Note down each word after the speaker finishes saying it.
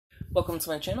Welcome to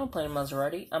my channel, Planet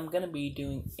Maserati. I'm going to be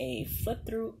doing a flip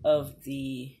through of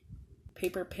the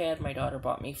paper pad my daughter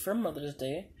bought me for Mother's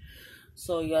Day.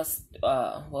 So yes,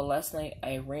 last night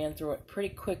I ran through it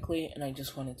pretty quickly and I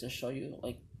just wanted to show you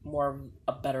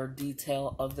a better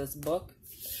detail of this book.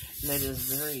 And it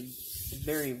is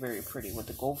very, very pretty with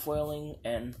the gold foiling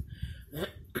and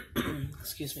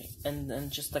excuse me, and then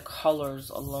just the colors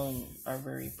alone are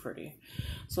very pretty.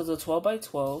 So it's a 12 by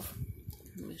 12.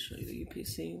 Let me show you the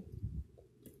UPC.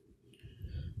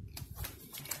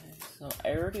 So I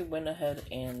already went ahead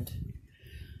and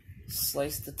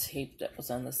sliced the tape that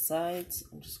was on the sides.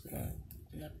 I'm just gonna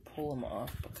not pull them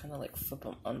off, but kind of like flip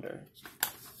them under.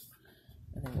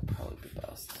 I think it'll probably be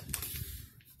best.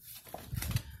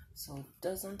 So it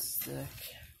doesn't stick.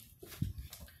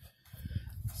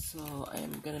 So I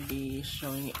am gonna be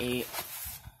showing a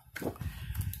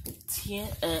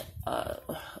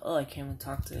I can't even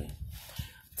talk today.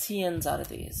 TNs out of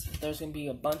these. There's gonna be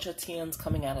a bunch of TNs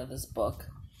coming out of this book.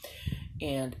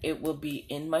 And it will be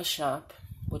in my shop,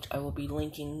 which I will be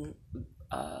linking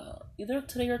either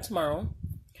today or tomorrow.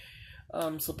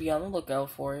 So be on the lookout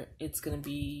for it. It's going to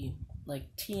be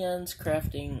like TNs,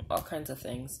 crafting, all kinds of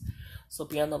things. So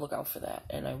be on the lookout for that.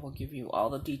 And I will give you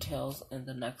all the details in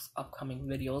the next upcoming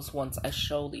videos once I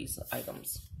show these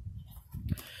items.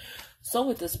 So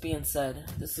with this being said,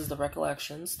 this is the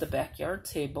Recollections, the backyard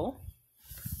table.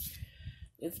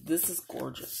 This is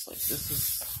gorgeous. Like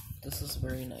this is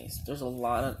very nice. There's a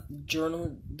lot of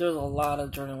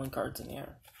journaling cards in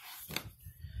here.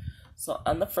 So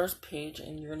on the first page,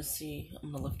 and you're gonna see,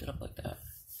 I'm gonna lift it up like that,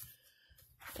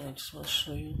 and I just want to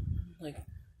show you like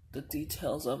the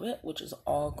details of it, which is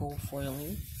all gold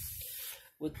foiling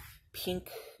with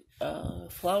pink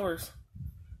flowers.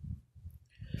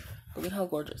 Look at how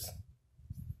gorgeous.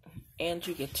 And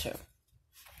you get two.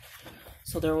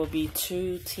 So there will be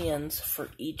 2 TNs for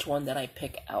each one that I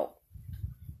pick out.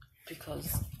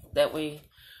 Because that way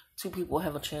 2 people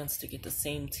have a chance to get the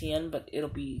same TN, but it'll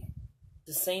be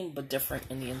the same but different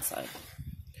in the inside.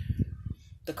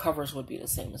 The covers would be the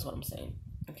same is what I'm saying.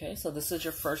 Okay, so this is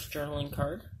your first journaling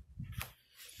card.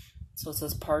 So it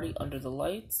says, "Party under the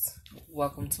lights.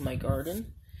 Welcome to my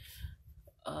garden.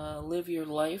 Live your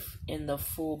life in the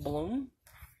full bloom.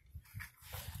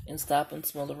 And stop and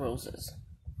smell the roses."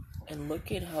 And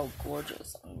look at how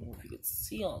gorgeous. I don't know if you can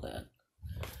see all that.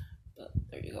 But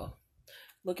there you go.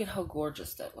 Look at how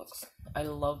gorgeous that looks. I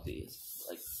love these.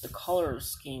 Like the color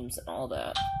schemes and all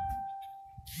that.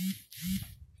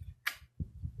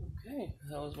 Okay,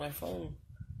 that was my phone.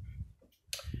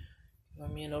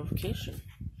 Got me a notification.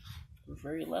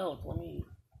 Very loud. Let me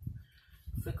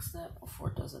fix that before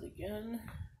it does it again.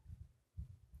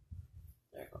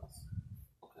 There it goes.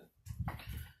 Okay.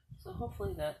 So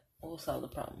hopefully that will solve the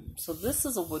problem. So this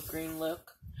is a wood grain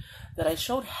look that I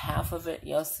showed half of it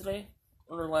yesterday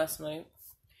or last night.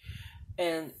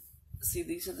 And see,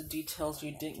 these are the details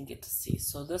you didn't get to see.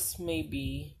 So this may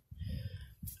be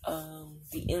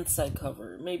the inside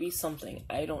cover, maybe something.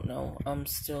 I don't know. I'm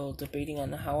still debating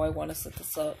on how I want to set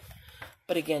this up.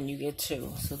 But again, you get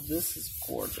 2. So this is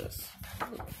gorgeous.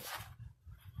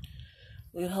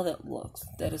 Look at how that looks.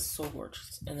 That is so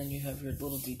gorgeous. And then you have your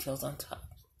little details on top.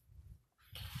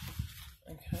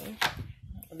 Okay.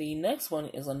 The next one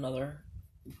is another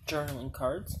journaling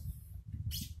cards.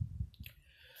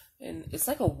 And it's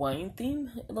like a wine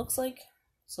theme, it looks like.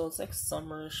 So it's like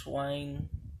summerish wine,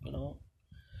 you know.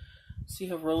 So you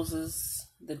have roses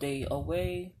the day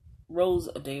away. Rose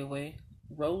a day away.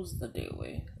 Rose the day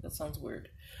away. That sounds weird.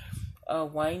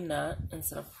 Wine not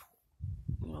instead of,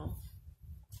 you know.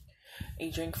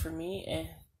 A drink for me and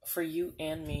for you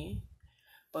and me.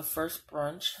 But first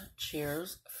brunch,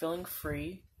 cheers, feeling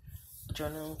free. A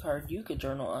journaling card you could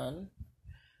journal on.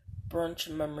 Brunch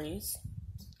memories.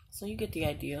 So you get the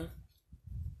idea.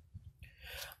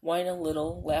 Wine a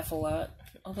little, laugh a lot.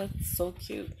 Oh, that's so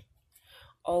cute.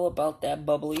 All about that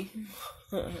bubbly.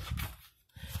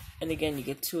 And again, you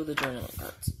get 2 of the journaling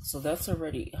cards. So that's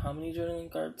already how many journaling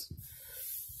cards?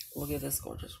 Look at this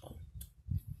gorgeous one.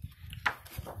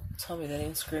 Tell me that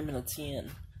ain't screaming a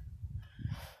TN.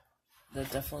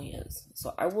 That definitely is.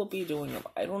 So I will be doing them.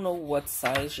 I don't know what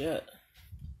size yet.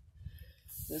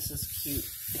 This is cute.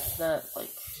 It's not like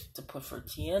to put for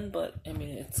TN, but I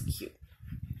mean it's cute.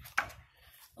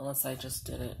 Unless I just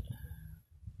did it.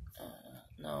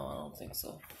 No, I don't think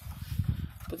so.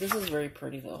 But this is very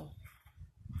pretty though.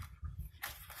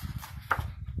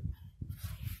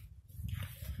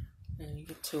 And you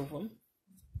get 2 of them.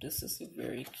 This is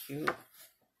very cute.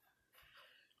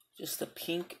 Just the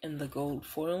pink and the gold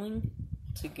foiling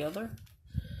together.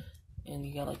 And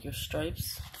you got like your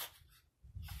stripes.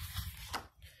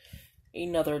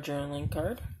 Another journaling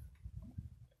card.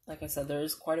 Like I said, there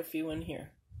is quite a few in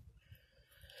here.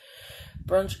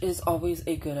 Brunch is always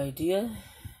a good idea.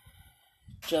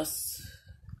 Just,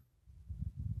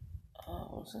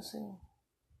 what was I saying?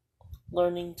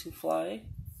 Learning to fly.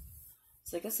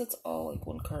 So I guess it's all like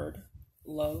one card.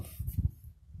 Love.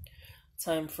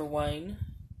 Time for wine.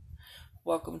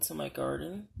 Welcome to my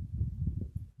garden.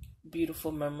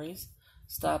 Beautiful memories.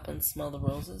 Stop and smell the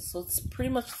roses. So it's pretty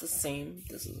much the same.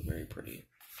 This is very pretty.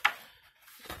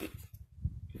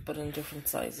 But in different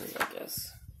sizes, I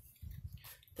guess.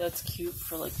 That's cute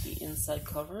for like the inside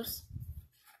covers.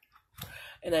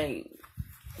 And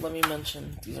let me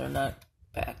mention, these are not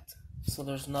packed. So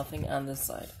there's nothing on this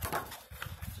side.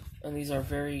 And these are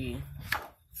very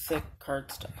thick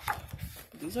cardstock.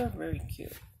 These are very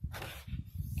cute.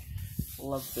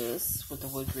 Love this with the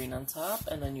wood green on top.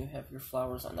 And then you have your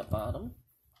flowers on the bottom.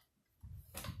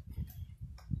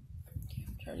 Okay,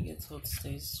 I'm trying to get so it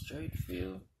stays straight for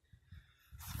you.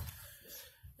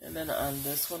 And then on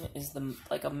this one is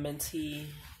like a minty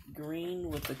green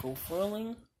with the gold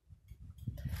foiling.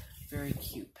 Very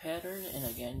cute pattern. And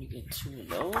again, you get 2 of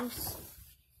those.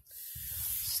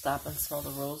 Stop and smell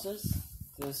the roses.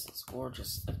 This is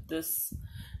gorgeous.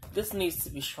 This needs to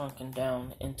be shrunken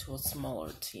down into a smaller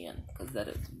TN because that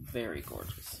is very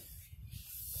gorgeous.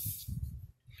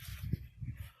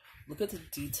 Look at the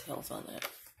details on that.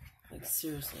 Like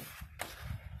seriously.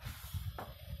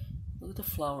 Look at the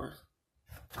flowers.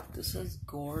 This is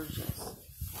gorgeous.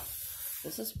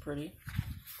 This is pretty.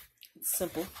 It's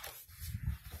simple.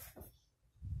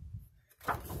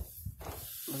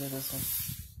 Look at this one.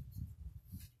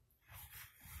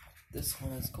 This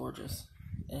one is gorgeous.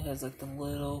 It has like the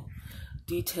little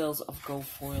details of gold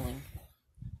foiling.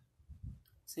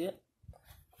 See it?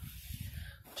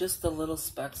 Just the little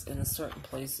specks in certain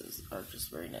places are just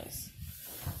very nice.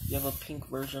 You have a pink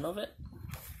version of it.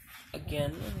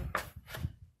 Again,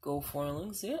 gold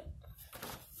foiling, see it?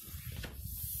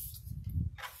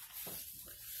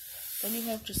 Then you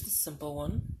have just a simple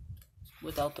one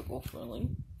without the gold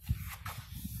foiling.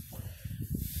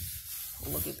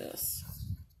 Look at this.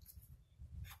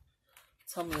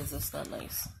 Tell me, is this not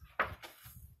nice?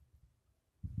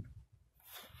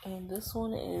 And this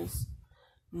one is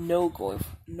no gold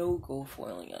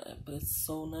foiling on it, but it's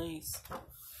so nice.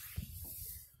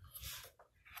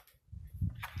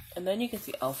 And then you get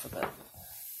the alphabet,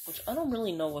 which I don't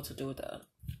really know what to do with that.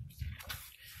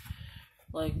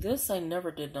 Like this, I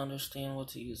never did understand what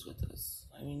to use with this.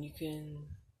 I mean, you can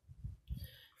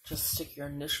just stick your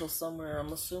initial somewhere,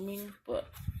 I'm assuming, but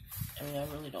I mean, I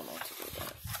really don't know what to do with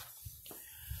that.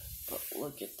 But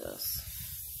look at this.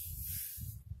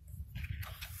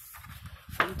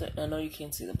 I know you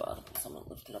can't see the bottom, so I'm going to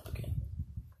lift it up again.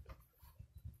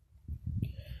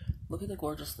 Look at the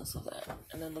gorgeousness of that.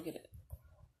 And then look at it.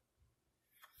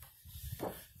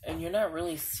 And you're not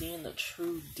really seeing the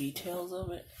true details of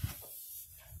it.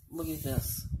 Look at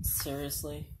this.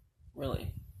 Seriously?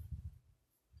 Really?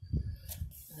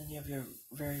 And then you have your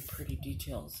very pretty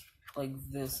details. Like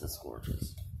this is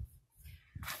gorgeous.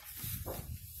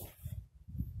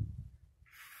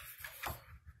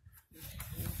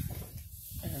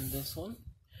 And this one,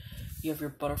 you have your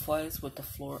butterflies with the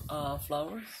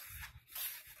flowers.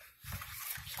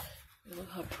 And look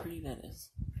how pretty that is.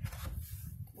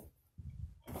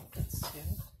 That's 2.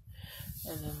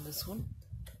 And then this one.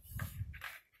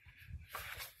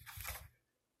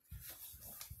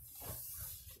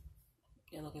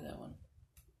 Yeah, look at that one.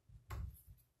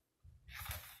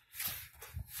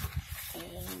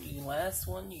 And the last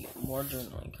one, you get more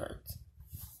journaling cards.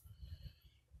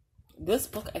 This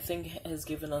book, I think, has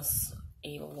given us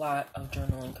a lot of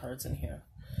journaling cards in here.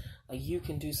 Like, you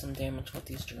can do some damage with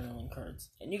these journaling cards.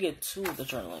 And you get 2 of the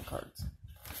journaling cards.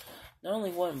 Not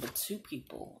only 1, but 2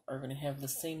 people are going to have the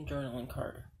same journaling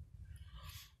card.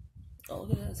 Oh,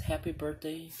 look at this. Happy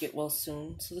birthday. Get well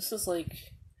soon. So this is like,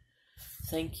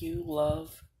 thank you,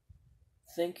 love,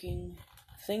 think,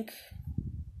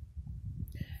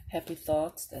 happy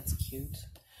thoughts. That's cute.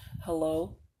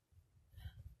 Hello.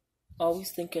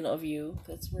 Always thinking of you.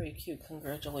 That's very cute.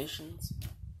 Congratulations.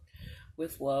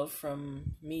 With love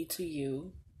from me to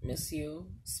you. Miss you.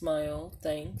 Smile.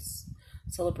 Thanks.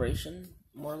 Celebration.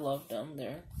 More love down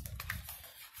there.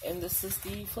 And this is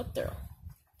the flip there.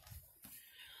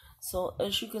 So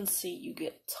as you can see, you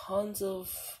get tons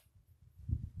of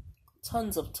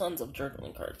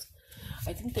journaling cards.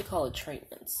 I think they call it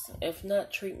treatments. If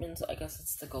not treatments, I guess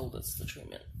it's the gold. It's the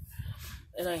treatment.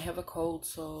 And I have a cold,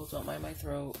 so don't mind my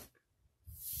throat.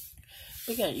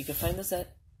 But yeah, you can find this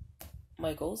at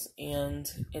Michael's, and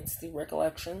it's the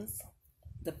Recollections,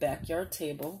 the Backyard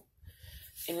Table,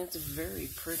 And it's very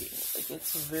pretty. Like,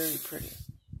 it's very pretty.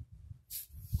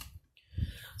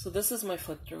 So this is my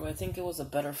flip through. I think it was a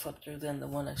better flip through than the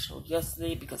one I showed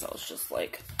yesterday because I was just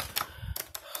like,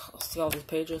 see all these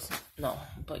pages? No,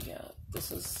 but yeah,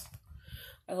 this is,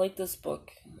 I like this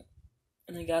book,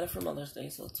 and I got it for Mother's Day,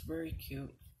 so it's very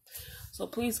cute. So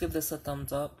please give this a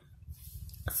thumbs up,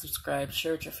 subscribe,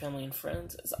 share with your family and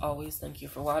friends. As always, thank you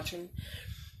for watching,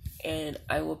 and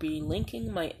I will be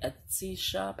linking my Etsy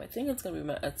shop. I think it's going to be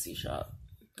my Etsy shop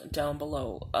down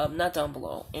below, not down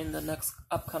below, in the next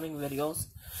upcoming videos.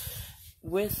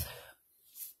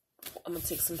 I'm going to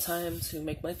take some time to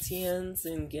make my TNs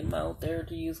and get them out there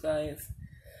to you guys.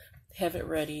 Have it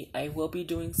ready. I will be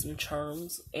doing some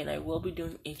charms, and I will be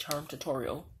doing a charm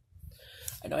tutorial.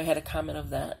 I know I had a comment of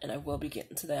that, and I will be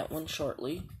getting to that one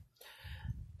shortly.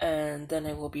 And then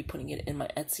I will be putting it in my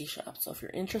Etsy shop. So if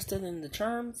you're interested in the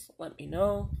charms, let me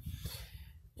know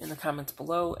in the comments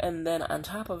below. And then on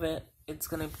top of it, it's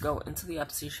going to go into the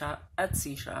Etsy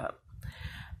shop.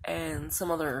 And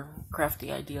some other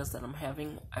crafty ideas that I'm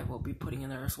having, I will be putting in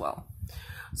there as well.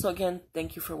 So again,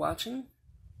 thank you for watching.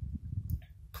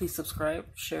 Please subscribe,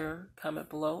 share, comment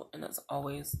below, and as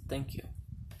always, thank you.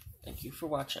 Thank you for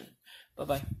watching.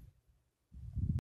 Bye-bye.